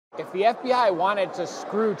If the FBI wanted to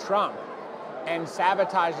screw Trump and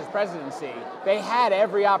sabotage his presidency, they had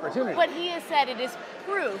every opportunity. But he has said it is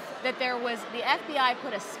proof that the FBI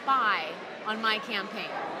put a spy on my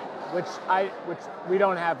campaign. Which we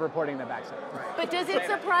don't have reporting that backs up. Right. But does it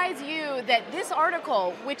surprise you that this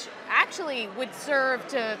article, which actually would serve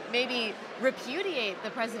to maybe repudiate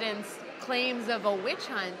the president's claims of a witch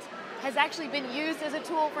hunt, has actually been used as a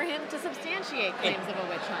tool for him to substantiate claims of a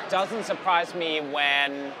witch hunt? It doesn't surprise me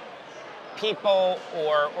when people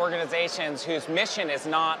or organizations whose mission is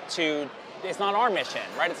not our mission,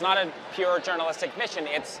 right? It's not a pure journalistic mission.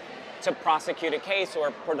 It's to prosecute a case or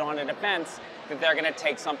put on a defense, that they're going to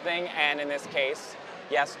take something and, in this case,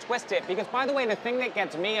 yes, twist it. Because, by the way, the thing that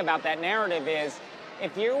gets me about that narrative is,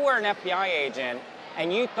 if you were an FBI agent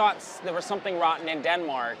and you thought there was something rotten in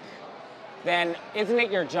Denmark, then isn't it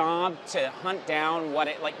your job to hunt down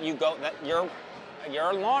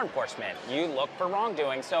you're law enforcement. You look for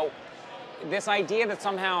wrongdoing. So this idea that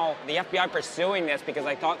somehow the FBI pursuing this because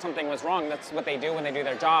they thought something was wrong, that's what they do when they do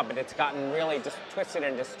their job, but it's gotten really just twisted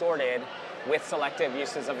and distorted with selective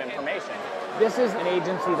uses of information. This is an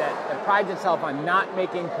agency that prides itself on not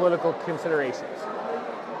making political considerations.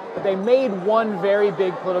 But they made one very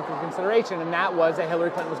big political consideration, and that was that Hillary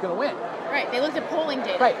Clinton was going to win. Right, they looked at polling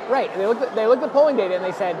data. Right. They looked at polling data and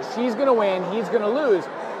they said, she's going to win, he's going to lose.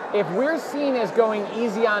 If we're seen as going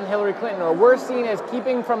easy on Hillary Clinton, or we're seen as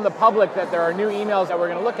keeping from the public that there are new emails that we're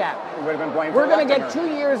going to look at, we're going to get 2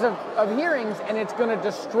 years of hearings, and it's going to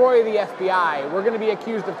destroy the FBI. We're going to be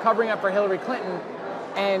accused of covering up for Hillary Clinton,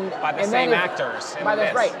 and by the same actors.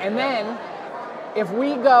 Right, and then if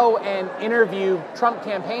we go and interview Trump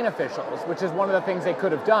campaign officials, which is one of the things they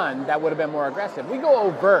could have done that would have been more aggressive, we go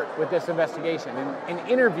overt with this investigation and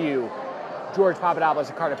interview George Papadopoulos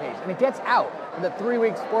and Carter Page, and it gets out that 4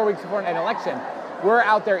 weeks before an election, we're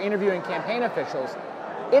out there interviewing campaign officials.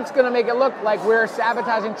 It's going to make it look like we're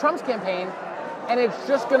sabotaging Trump's campaign, and it's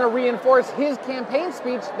just going to reinforce his campaign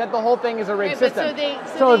speech that the whole thing is a rigged system.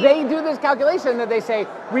 So they do this calculation that they say,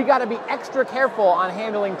 we got to be extra careful on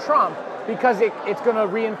handling Trump because it's going to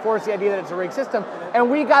reinforce the idea that it's a rigged system,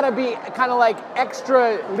 and we got to be kind of like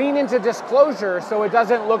extra lean into disclosure so it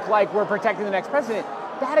doesn't look like we're protecting the next president.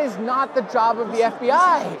 That is not the job of the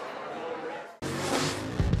FBI.